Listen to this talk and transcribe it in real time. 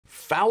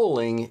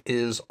fouling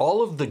is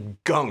all of the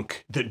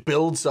gunk that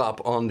builds up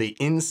on the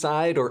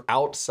inside or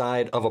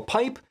outside of a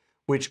pipe,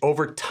 which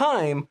over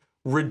time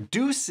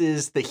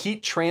reduces the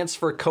heat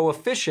transfer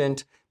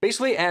coefficient,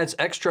 basically adds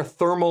extra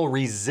thermal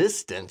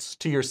resistance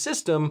to your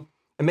system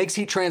and makes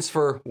heat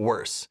transfer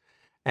worse.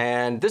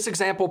 And this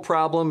example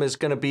problem is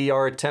going to be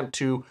our attempt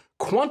to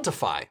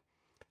quantify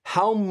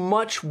how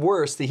much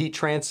worse the heat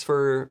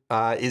transfer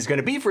is going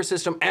to be for a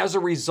system as a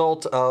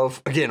result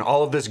of, again,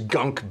 all of this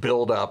gunk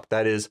buildup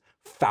that is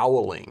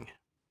fouling.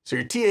 So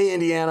your TA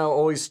Indiana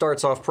always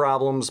starts off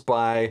problems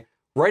by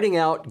writing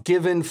out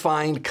given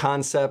find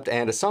concept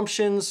and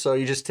assumptions. So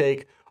you just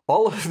take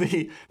all of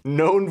the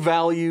known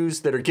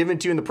values that are given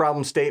to you in the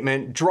problem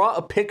statement, draw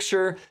a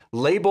picture,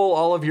 label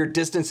all of your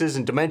distances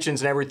and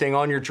dimensions and everything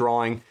on your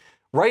drawing,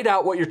 write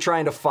out what you're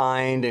trying to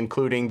find,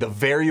 including the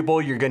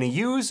variable you're going to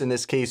use, in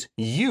this case,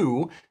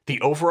 U, the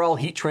overall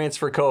heat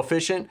transfer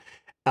coefficient,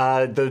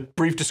 the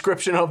brief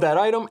description of that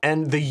item,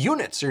 and the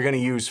units you're going to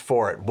use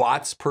for it,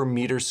 watts per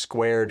meter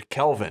squared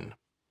Kelvin.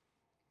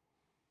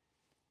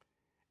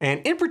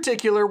 And in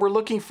particular, we're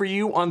looking for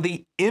U on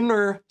the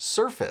inner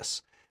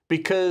surface,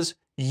 because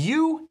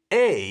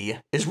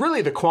UA is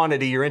really the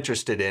quantity you're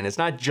interested in. It's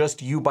not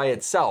just U by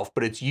itself,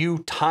 but it's U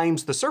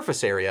times the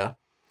surface area.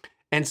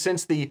 And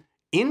since the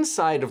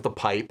inside of the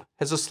pipe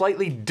has a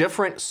slightly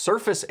different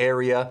surface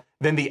area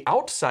than the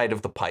outside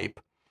of the pipe,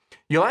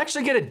 you'll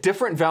actually get a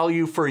different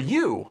value for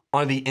U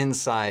on the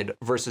inside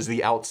versus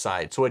the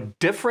outside. So a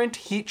different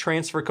heat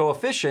transfer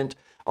coefficient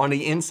on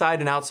the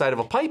inside and outside of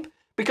a pipe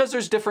because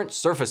there's different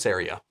surface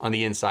area on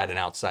the inside and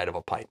outside of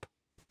a pipe.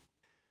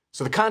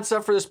 So the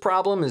concept for this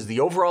problem is the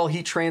overall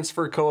heat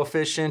transfer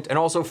coefficient and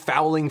also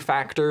fouling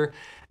factor.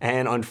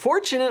 And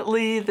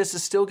unfortunately, this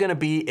is still going to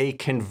be a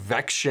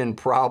convection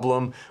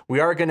problem. We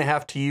are going to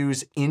have to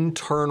use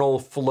internal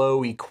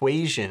flow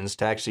equations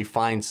to actually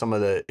find some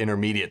of the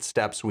intermediate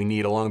steps we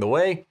need along the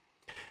way.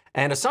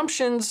 And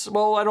assumptions,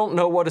 well, I don't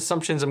know what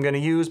assumptions I'm going to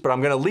use, but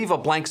I'm going to leave a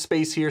blank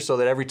space here so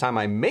that every time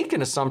I make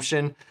an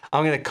assumption,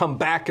 I'm going to come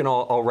back and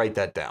I'll write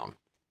that down.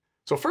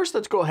 So first,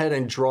 let's go ahead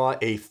and draw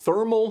a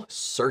thermal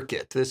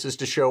circuit. This is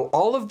to show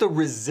all of the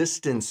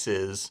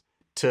resistances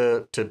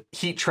to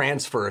heat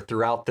transfer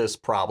throughout this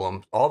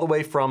problem, all the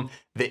way from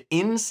the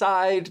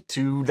inside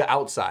to the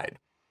outside.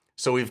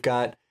 So we've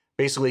got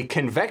basically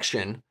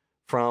convection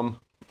from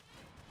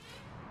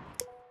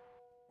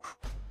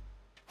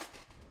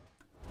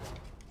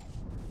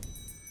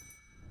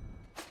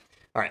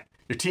all right,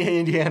 your TA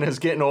Indiana is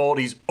getting old.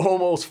 He's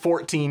almost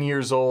 14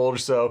 years old,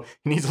 so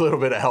he needs a little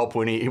bit of help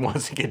when he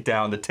wants to get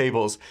down. The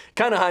table's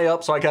kind of high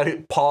up, so I got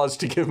to pause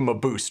to give him a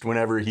boost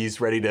whenever he's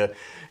ready to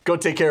go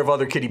take care of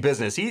other kitty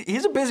business.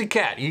 He's a busy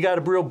cat. You got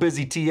a real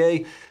busy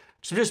TA,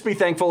 so just be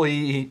thankful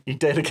he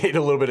dedicated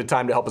a little bit of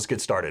time to help us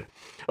get started.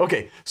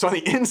 Okay, so on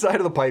the inside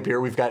of the pipe here,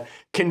 we've got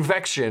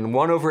convection,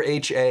 1 over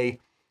HA,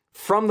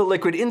 from the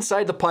liquid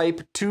inside the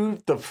pipe to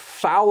the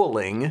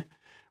fouling,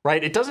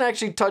 right? It doesn't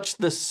actually touch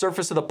the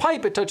surface of the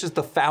pipe, it touches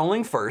the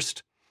fouling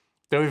first.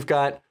 Then we've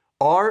got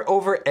R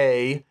over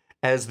A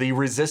as the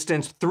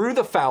resistance through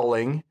the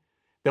fouling.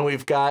 Then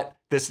we've got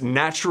this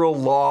natural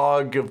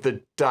log of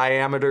the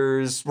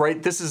diameters,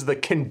 right? This is the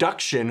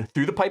conduction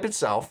through the pipe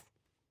itself.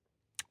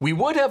 We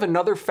would have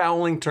another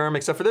fouling term,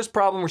 except for this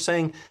problem, we're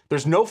saying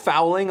there's no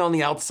fouling on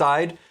the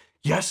outside.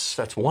 Yes,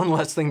 that's one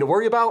less thing to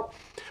worry about.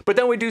 But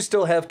then we do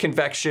still have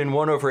convection,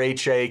 1 over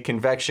HA,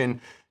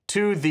 convection,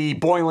 to the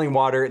boiling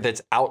water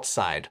that's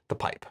outside the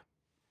pipe.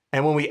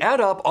 And when we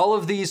add up all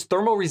of these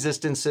thermal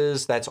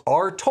resistances, that's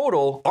our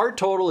total. Our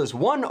total is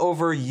 1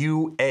 over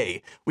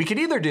UA. We could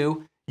either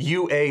do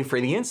UA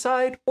for the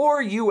inside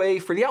or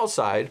UA for the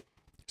outside.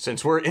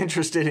 Since we're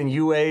interested in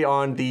UA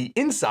on the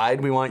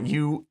inside, we want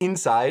U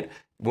inside.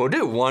 We'll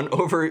do 1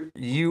 over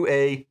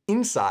UA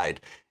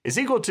inside is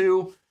equal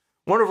to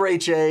 1 over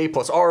HA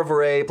plus R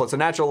over A plus a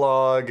natural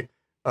log,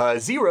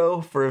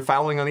 0 for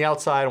fouling on the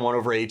outside and 1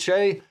 over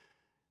HA.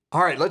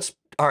 All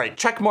right,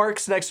 check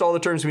marks next to all the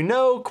terms we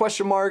know,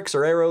 question marks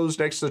or arrows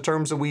next to the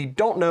terms that we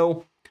don't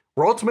know.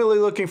 We're ultimately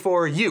looking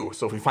for U.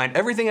 So if we find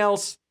everything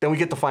else, then we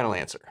get the final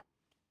answer.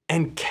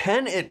 And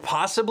can it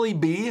possibly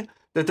be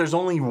that there's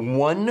only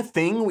one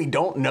thing we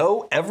don't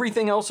know?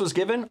 Everything else was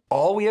given.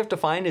 All we have to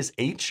find is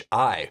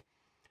HI.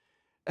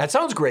 That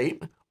sounds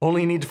great.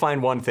 Only you need to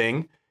find one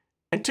thing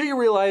until you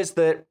realize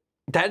that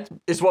that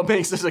is what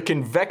makes this a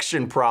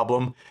convection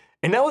problem.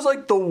 And that was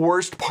like the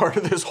worst part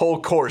of this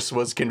whole course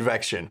was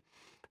convection.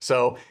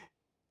 So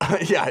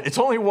yeah, it's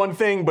only one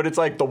thing, but it's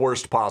like the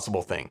worst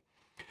possible thing.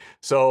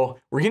 So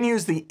we're going to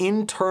use the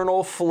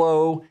internal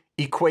flow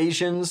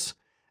equations,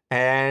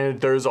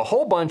 and there's a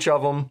whole bunch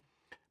of them,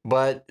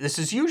 but this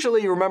is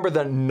usually, remember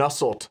the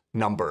Nusselt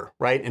number,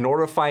 right? In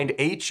order to find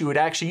H, you would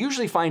actually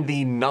usually find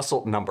the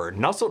Nusselt number.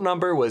 Nusselt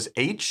number was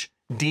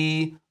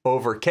HD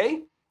over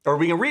K, or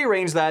we can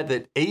rearrange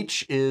that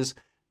H is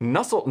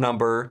Nusselt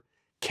number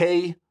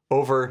K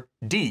over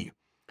D.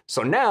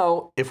 So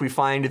now, if we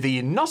find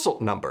the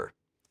Nusselt number,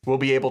 we'll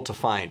be able to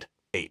find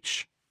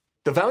H.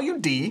 The value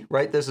D,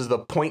 right, this is the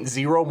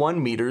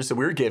 0.01 meters that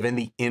we were given,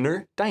 the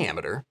inner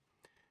diameter.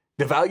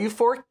 The value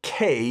for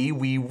K,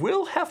 we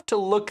will have to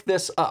look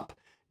this up.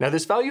 Now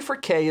this value for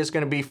K is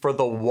going to be for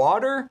the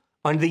water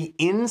on the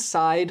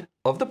inside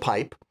of the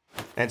pipe.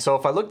 And so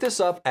if I look this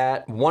up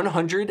at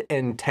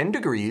 110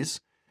 degrees,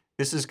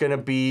 this is going to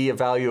be a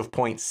value of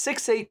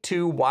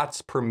 0.682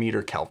 watts per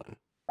meter Kelvin,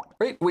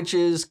 right? Which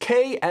is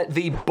K at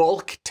the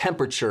bulk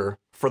temperature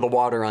for the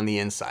water on the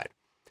inside.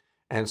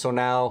 And so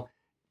now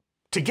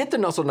to get the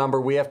Nusselt number,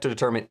 we have to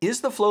determine,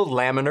 is the flow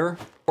laminar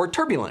or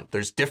turbulent?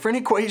 There's different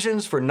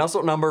equations for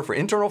Nusselt number for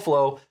internal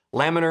flow,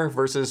 laminar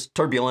versus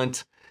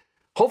turbulent.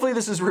 Hopefully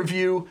this is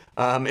review.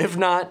 If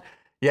not,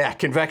 yeah,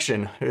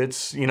 convection.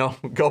 It's, you know,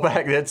 go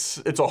back, it's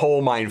a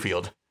whole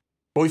minefield.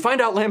 But we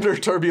find out laminar or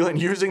turbulent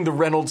using the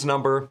Reynolds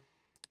number,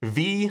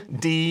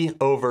 VD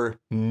over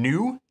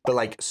nu, the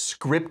like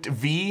script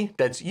V.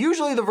 That's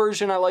usually the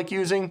version I like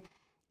using.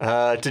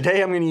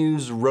 Today I'm going to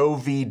use rho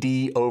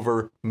VD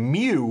over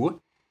mu,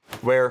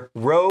 where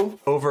rho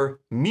over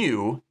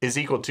mu is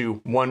equal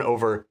to 1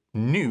 over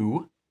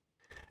nu.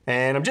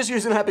 And I'm just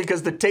using that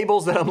because the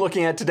tables that I'm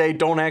looking at today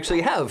don't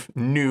actually have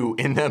nu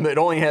in them. It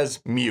only has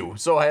mu.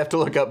 So I have to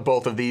look up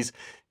both of these.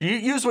 You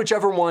use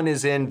whichever one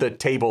is in the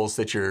tables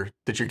that you're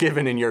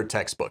given in your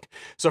textbook.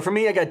 So for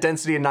me, I got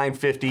density of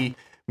 950,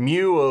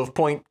 mu of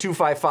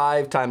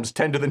 0.255 times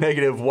 10 to the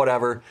negative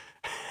whatever,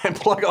 and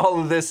plug all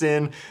of this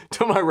in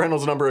to my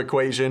Reynolds number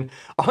equation.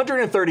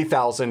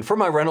 130,000 for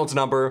my Reynolds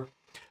number.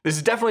 This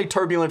is definitely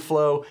turbulent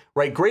flow,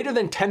 right? Greater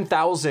than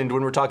 10,000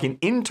 when we're talking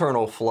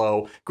internal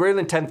flow. Greater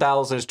than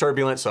 10,000 is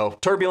turbulent. So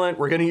turbulent,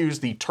 we're going to use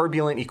the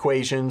turbulent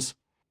equations.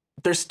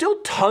 There's still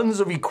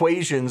tons of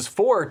equations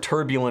for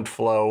turbulent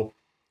flow,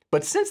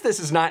 but since this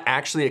is not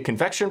actually a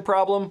convection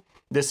problem,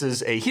 this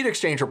is a heat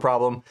exchanger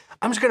problem,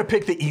 I'm just going to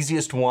pick the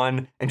easiest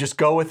one and just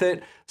go with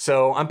it.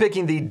 So I'm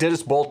picking the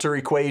Dittus-Boelter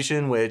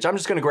equation, which I'm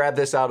just going to grab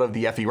this out of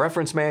the FE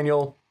reference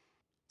manual.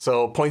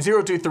 So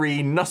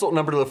 0.023, Nusselt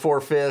number to the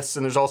 4/5,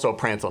 and there's also a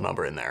Prandtl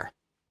number in there.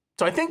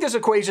 So I think this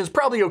equation is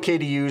probably okay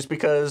to use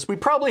because we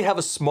probably have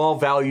a small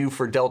value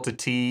for delta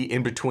T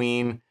in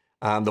between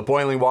the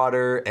boiling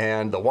water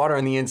and the water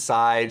on the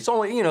inside. It's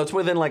only, you know, it's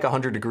within like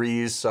 100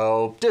 degrees.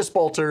 So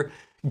Dittus-Boelter,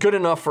 good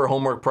enough for a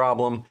homework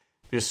problem.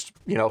 Just,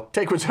 you know,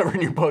 take whatever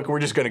in your book. We're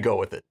just going to go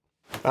with it.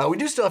 We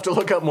do still have to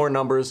look up more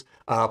numbers.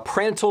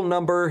 Prandtl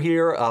number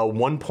here,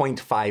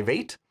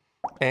 1.58.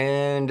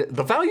 And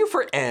the value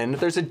for N,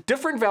 there's a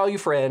different value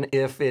for N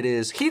if it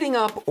is heating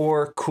up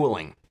or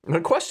cooling. And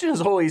the question is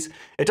always,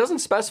 it doesn't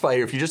specify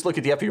here, if you just look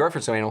at the FE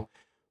reference manual,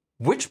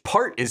 which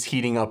part is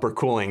heating up or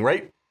cooling,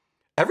 right?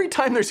 Every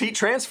time there's heat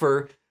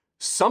transfer,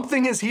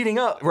 something is heating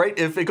up, right?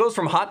 If it goes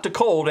from hot to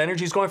cold,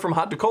 energy is going from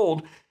hot to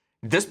cold,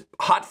 this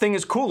hot thing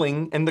is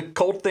cooling and the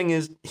cold thing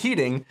is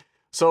heating.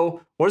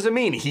 So what does it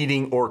mean,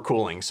 heating or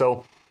cooling?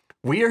 So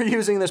we are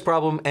using this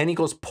problem, N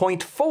equals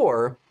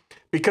 0.4,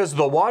 because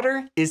the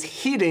water is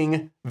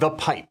heating the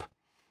pipe.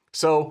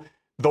 So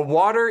the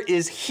water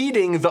is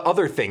heating the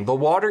other thing. The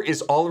water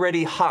is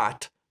already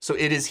hot, so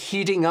it is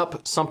heating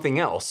up something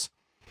else.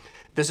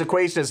 This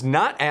equation is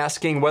not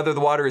asking whether the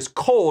water is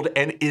cold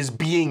and is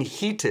being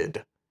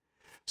heated.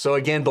 So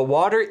again, the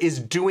water is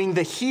doing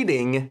the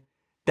heating.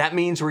 That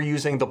means we're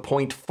using the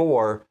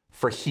 0.4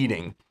 for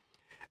heating.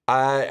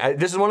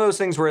 This is one of those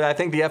things where I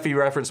think the FE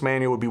reference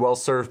manual would be well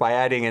served by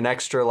adding an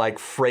extra like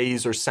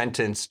phrase or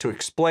sentence to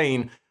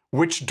explain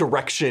which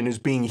direction is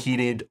being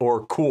heated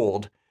or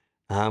cooled,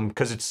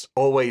 because it's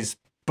always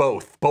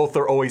both. Both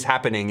are always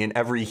happening in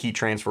every heat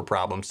transfer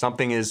problem.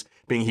 Something is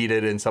being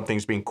heated and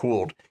something's being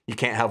cooled. You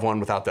can't have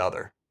one without the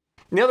other.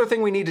 And the other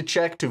thing we need to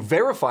check to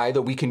verify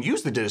that we can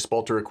use the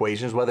Dittus-Boelter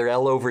equation is whether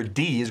L over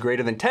D is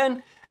greater than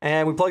 10.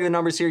 And we plug in the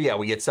numbers here. Yeah,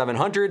 we get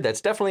 700. That's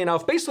definitely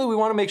enough. Basically, we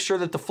want to make sure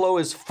that the flow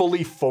is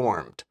fully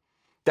formed.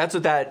 That's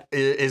what that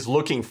is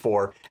looking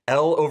for.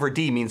 L over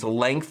D means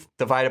length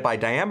divided by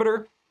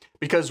diameter.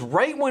 Because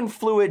right when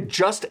fluid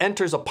just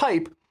enters a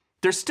pipe,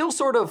 there's still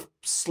sort of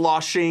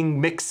sloshing,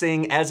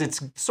 mixing as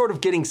it's sort of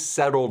getting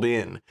settled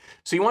in.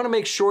 So you want to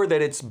make sure that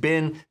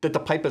that the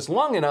pipe is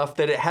long enough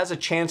that it has a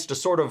chance to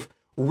sort of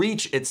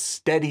reach its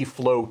steady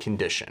flow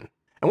condition.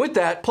 And with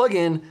that, plug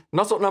in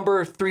Nusselt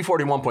number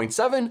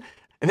 341.7,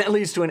 and that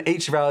leads to an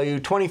H value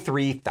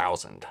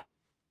 23,000.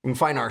 We can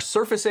find our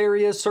surface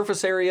area.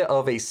 Surface area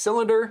of a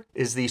cylinder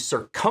is the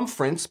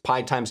circumference,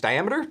 pi times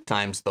diameter,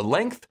 times the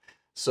length.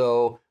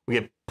 So we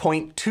get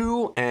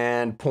 0.2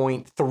 and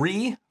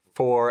 0.3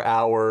 for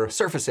our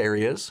surface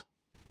areas.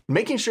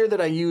 Making sure that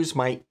I use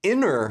my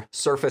inner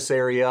surface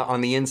area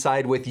on the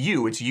inside with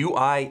U. It's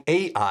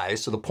UIAI,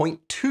 so the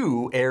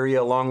 0.2 area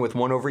along with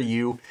 1 over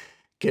U.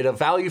 Get a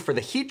value for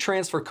the heat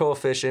transfer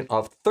coefficient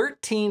of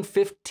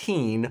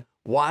 1315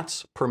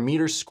 watts per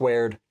meter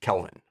squared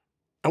Kelvin.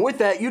 And with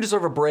that, you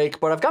deserve a break,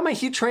 but I've got my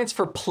heat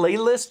transfer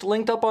playlist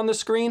linked up on the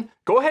screen.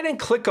 Go ahead and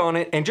click on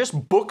it and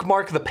just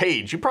bookmark the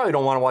page. You probably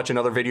don't want to watch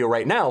another video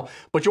right now,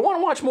 but you'll want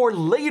to watch more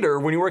later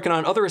when you're working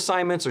on other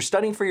assignments or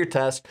studying for your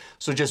test.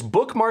 So just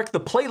bookmark the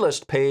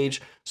playlist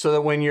page so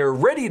that when you're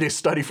ready to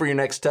study for your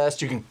next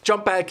test, you can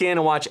jump back in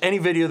and watch any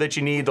video that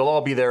you need. They'll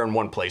all be there in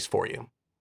one place for you.